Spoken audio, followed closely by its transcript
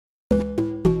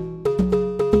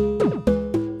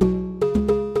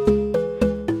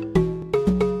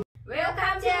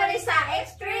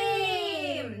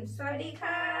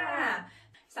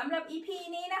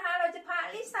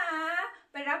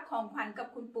ของขวัญกับ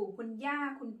คุณปู่คุณย่า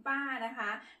คุณป้านะค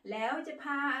ะแล้วจะพ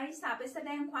าอลิสาไปแสด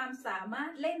งความสามาร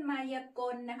ถเล่นมายาก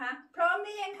ลนะคะพร้อมห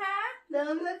รือยังคะเริ่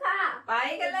มเลยค่ะไป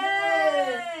กันเล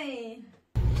ย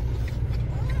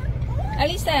อ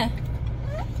ลิสา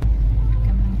ก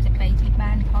ำลังจะไปที่บ้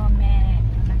านพ่อแม่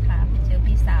นะคะไปเจอ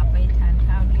พี่สาวไปทาน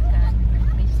ข้าวด้วยกันวัน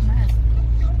คริสต์มาส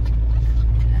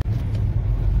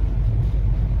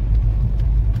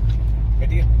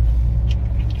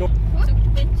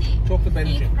Chop the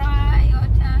Benji.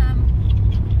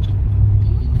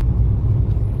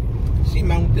 See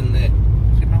mountain there.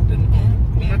 See mountain.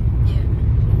 Yeah.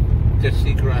 Just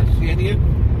see grass. See any here?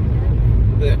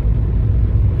 There.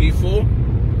 Before,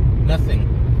 nothing.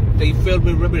 They filled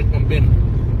with rubbish from bin.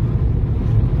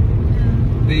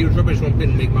 They use rubbish from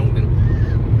bin to make mountain.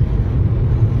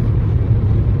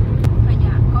 ขย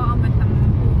ะก็เอามาท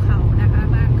ำภูเขานะคะ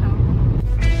บ้านเขา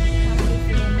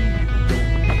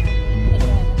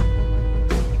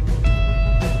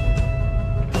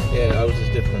Yeah, the house is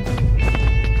different.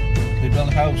 They built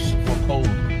a house for cold.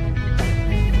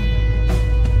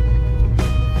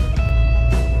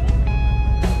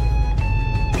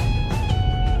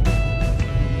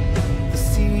 The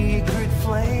secret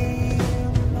flame,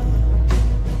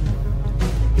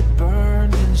 it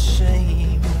burned in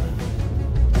shame.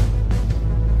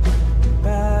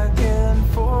 Back and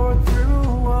forth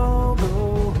through all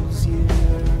those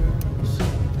years.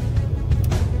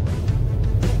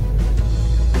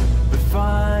 But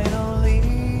finally,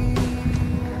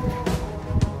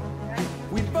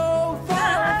 we both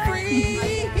are free.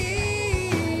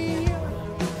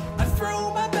 I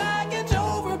threw my baggage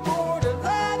overboard and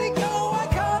let it go. I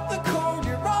cut the cord.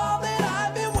 You're all that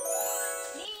I've been.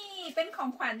 นี่เป็นของ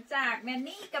ขวัญจากแนน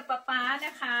นี่กับป๊าป๊าน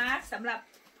ะคะสำหรับ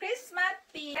คริสต์มาส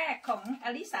ปีแรกของอ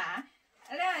ลิสา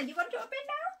อะไรยูวันโจเป็น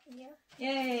แล้วเ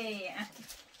ย้อ่ะ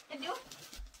จะดู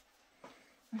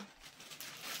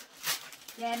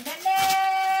แนนแนนแน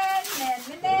นแนน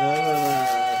แน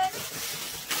น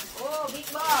โอ้บิ๊ก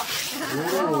บอส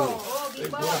โอ้บิ๊ก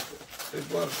บอส Big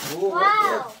one.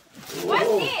 Wow.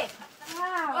 What's it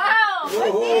Wow. Wow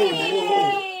What's Whoa.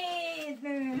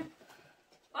 it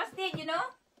What's it you know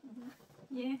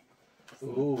Yeah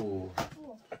Ooh,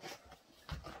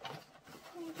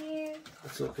 Thank you.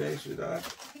 that's okay, sweetheart.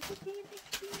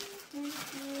 Thank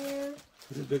you.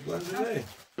 It's a big one today.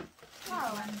 Wow.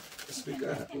 It's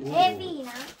bigger. Heavy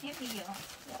นะ Heavy เหรอ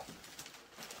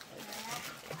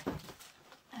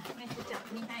อ่ะแม่จะจับ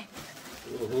นี่ให้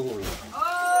Ooh. โอ้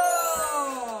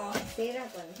Sarah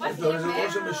ก่อน What's There name is a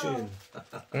washing machine.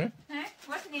 ฮะ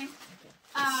What's name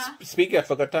Speaker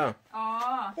for guitar. อ๋อ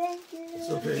Thank you. It's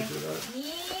okay, sweetheart.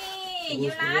 นี่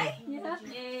you like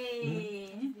เย้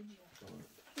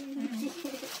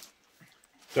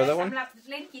The other one? สำหรับ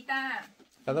เล่นกีตา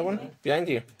ร์ Other one? Behind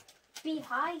you.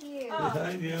 Behind you.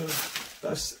 Behind you.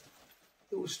 That's.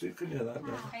 Oh, sticking you that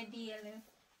now. ไอเดียเลย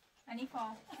อันนี้พอ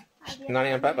Nanny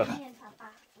and Papa. Nanny and Papa.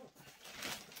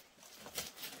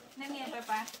 นั่นเองไป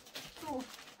ปะถูก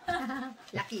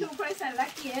Lucky. ถูกบริษัทลั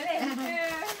กกี้เลย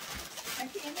ลัก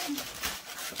กี้เลย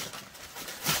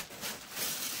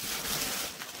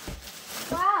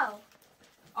Wow.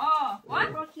 อ๋อ what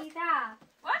For guitar.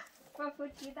 what For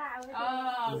guitar. อ๋อ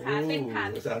ขาเป็นขา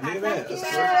Ooh, is that near ขา there? ตั้ง That's กี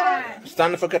good. ตา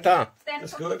ร์ Stand for guitar. Stand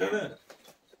That's for good, guitar. isn't it?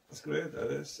 That's great, that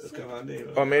is. That's come handy.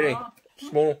 Oh, Mary, Oh.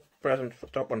 small present,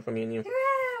 top one for me and you.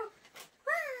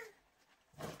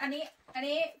 อัน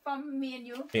นี้ from me and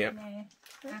you Yep.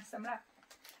 อ่ะสำหรับ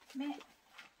แม่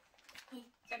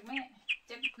จากแม่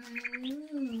จาก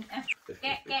อ่ะ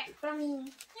แกะ For me.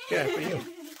 Yeah, for you.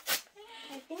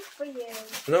 I think for you.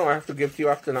 No, I have to give to you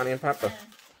after Nanny and Papa.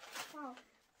 Wow.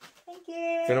 Thank you.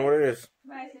 Do you know what it is?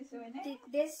 บายสวยๆนะ Take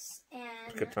this and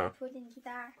Guitar. put in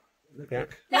guitar. Yeah.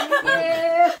 Thank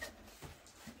you.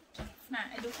 มา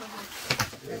ไอ้ดูคน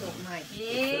ดู Nice. เ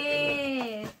ย้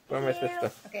Where my sister?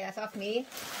 Okay, that's off me.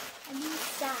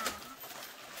 Alyssa.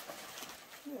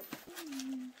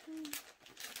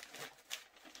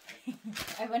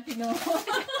 I want to know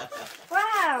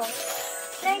Wow.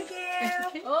 Thank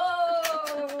you. โอ้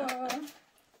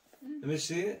Let me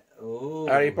see it. Oh.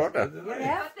 Harry Potter. Isn't it? แ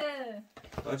ล้วเธอ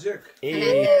Magic. And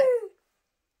then Hey.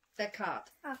 the card.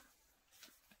 Oh.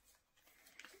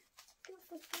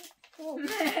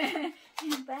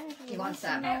 He wants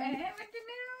that. เอ๊ะมันจะไ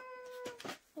ม่รู้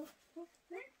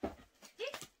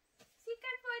ซี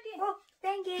กันพอดี Oh,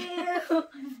 thank you.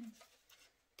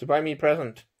 To buy me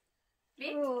present.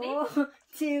 read Oh,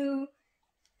 to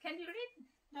can you read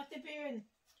Not the burn.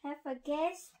 have a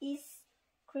guest is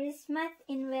Christmas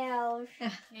in Wales.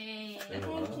 เย้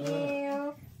Thank you.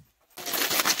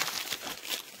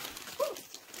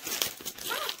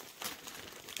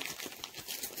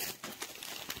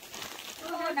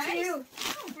 Nice. two.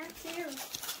 Have two.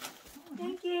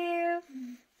 Thank you.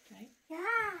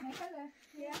 Yeah. Mấy color.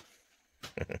 Yeah.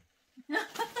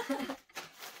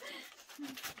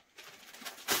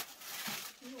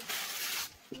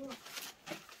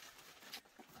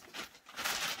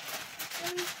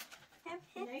 Have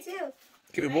it too.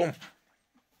 Keep it warm.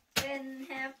 Then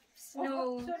have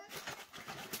snow.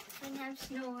 Then have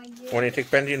snow again. Want to take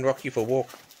Benji and Rocky for a walk?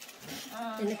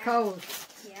 In the cold.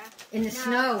 Yeah. In the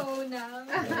snow. Oh no.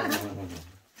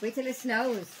 Wait till it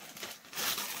snows.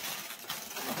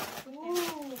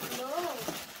 Ooh, no.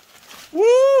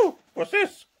 Woo! What's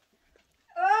this?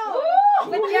 Oh,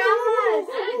 pajamas.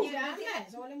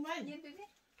 It's all in one. ยืนดูสิ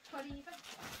พอดีป่ะ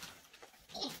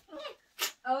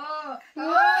โอ้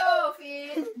ฟิ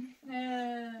น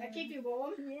I keep you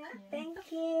warm. Yeah, thank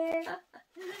you.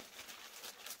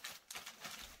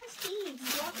 What's these?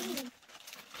 Walking.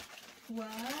 ว้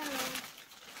าว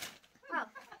Wow.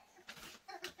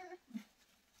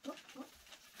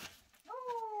 โอ้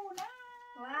น่า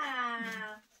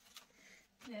Wow.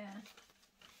 yeah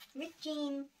With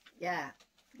jean. Yeah.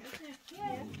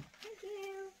 yeah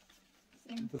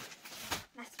Thank you.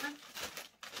 Last one.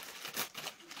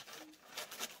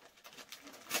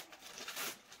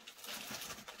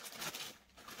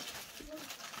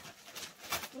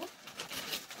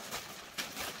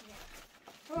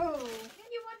 Oh. Then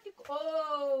you want to go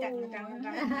oh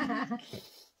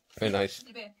Very nice.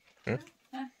 ดิเบฮะ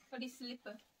for this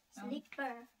slipper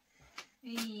Slipper.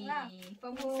 นี่ปร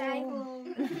ะมู Inside home.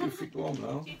 You fit warm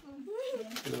now.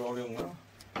 You're all young now.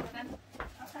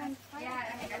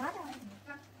 Yeah, I got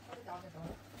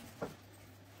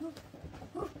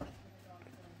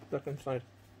Look inside.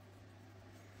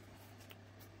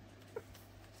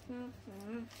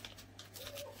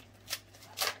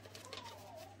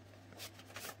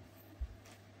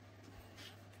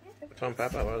 Tom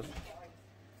Papa was.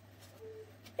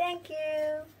 Thank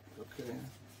you. Okay.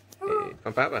 Hey,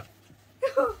 Tom Papa.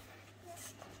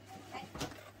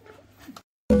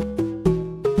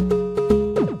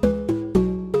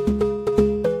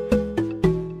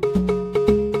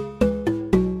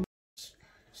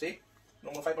 See?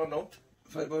 Normal 5 pound note.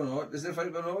 £5 note. Is it a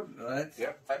 £5 note? Right.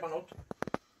 Yeah, 5 pound note.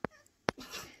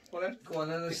 Go on then. Go on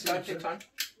then. Take time, take time.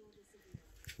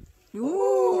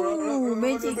 Ooh,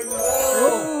 magic.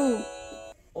 Oh!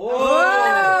 Oh,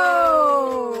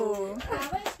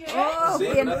 哦 See?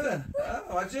 เปลี่ยน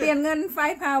Watch เปลี่ยน it. เงินไฟ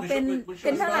พาวเป็น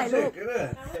เท่าไหร่ลูก Get it.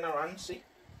 Then I run, see?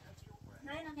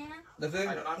 The thing.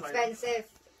 I don't know. Expensive.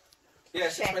 Yeah,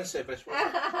 it's expensive, but it's worth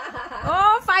it. โอ้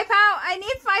ไฟพาว I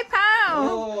need ไฟพาว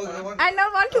Oh, I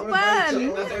don't want to burn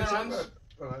Nothing runs.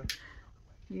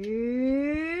 ยื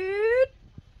ด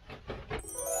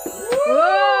โอ้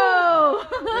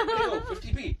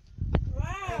 50p.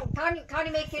 Can't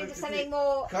you make it into something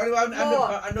more? Can't you have More.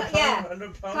 under Yeah. pound? Under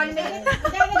pound? Can't you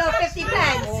make no 50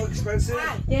 pence? More expensive?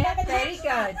 yeah very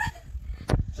good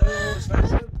So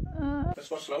expensive? Let's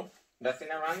go slow. Nothing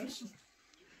that runs.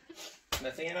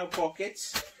 Nothing in our pockets.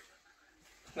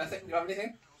 Nothing. Do you have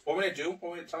anything? What will I do? What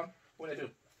will I, Tom? What will I do?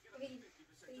 We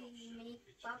make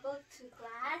bubble to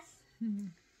glass.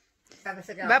 Have a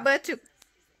cigar. bubble to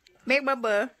make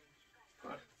bubble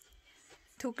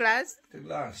to glass The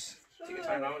glass. Take your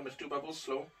time now. We must do bubbles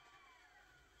slow.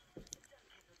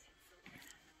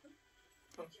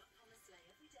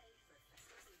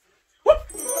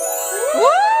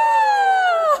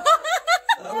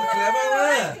 That was clever,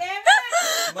 wasn't it?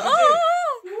 Magic.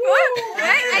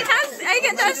 I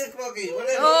can touch Magic, Rocky. What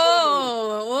is it? โอ้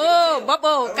โอ้บับเ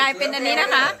บิ้ลกลายเป็นอันนี้นะ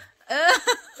คะ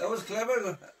That was clever.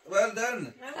 Well done.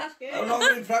 How long have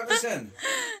you been practicing?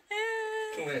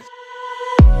 2 minutes.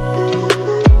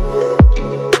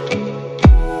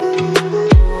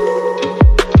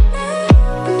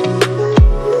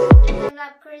 สำหรั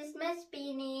บคริสต์มาสปี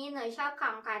นี้หนูชอบข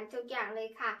องขวัญทุกอย่างเลย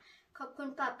ค่ะ ขอบคุณ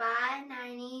ป๊าป๊านาย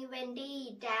นี่เวนดี้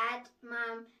แดดมั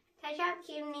มถ้าชอบค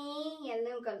ลิปนี้อย่า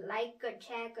ลืมกดไลค์กดแช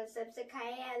ร์กด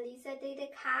subscribe ให้อลิซาด้วยน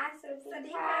ะคะสวัส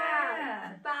ดีค่ะ สวัสดีค่ะ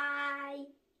บ